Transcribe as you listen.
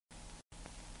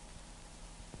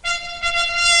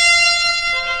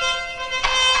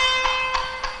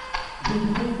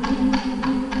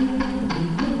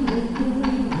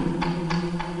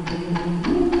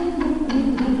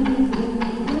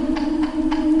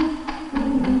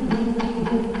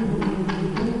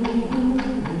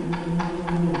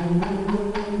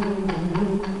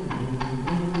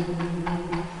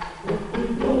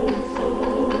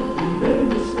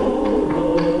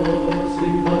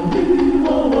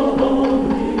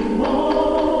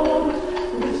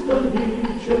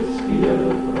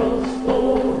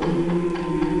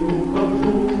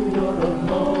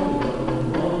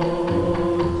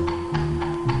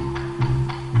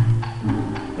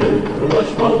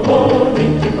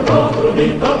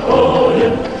мы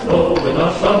такое, чтобы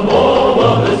наша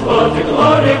молодость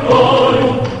потекла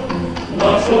рекою,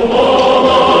 нашу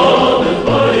молодость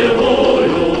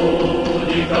боевую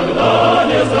никогда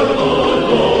не согнуть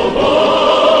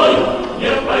другой.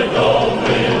 Не пойдем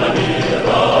мы на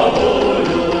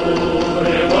мировую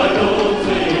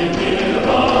революции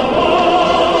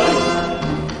мировой.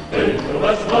 Эй,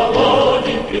 трубач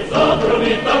молоденький,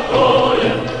 затруби такое,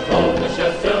 чтобы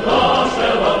счастье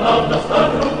нашего нам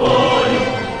достать рукой.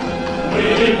 Мы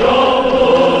идем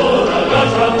врага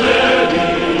шатели,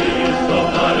 чтоб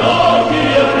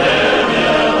далекие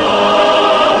времена,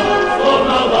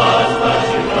 словно власть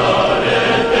наших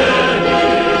пролетели,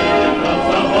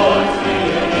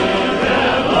 комсомольские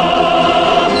имена.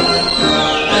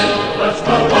 Трубач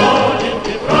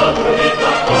молоденький, протруби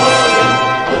такое,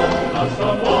 наша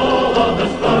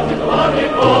молодость потекла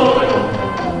рекою.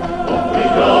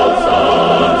 Придется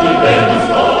тебе не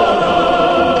скоро,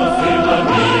 Сына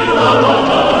милого,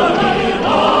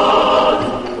 обнимать,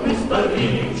 в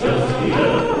исторические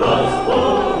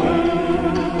просторы.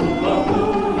 Ухожу,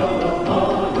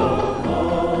 родная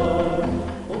мать.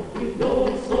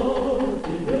 Придется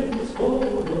тебе не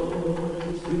скоро,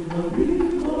 Сына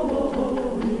милого,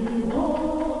 обнимать,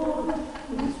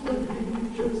 в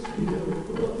исторические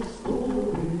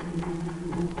просторы.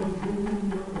 Ухожу,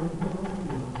 родная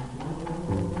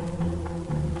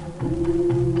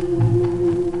мать.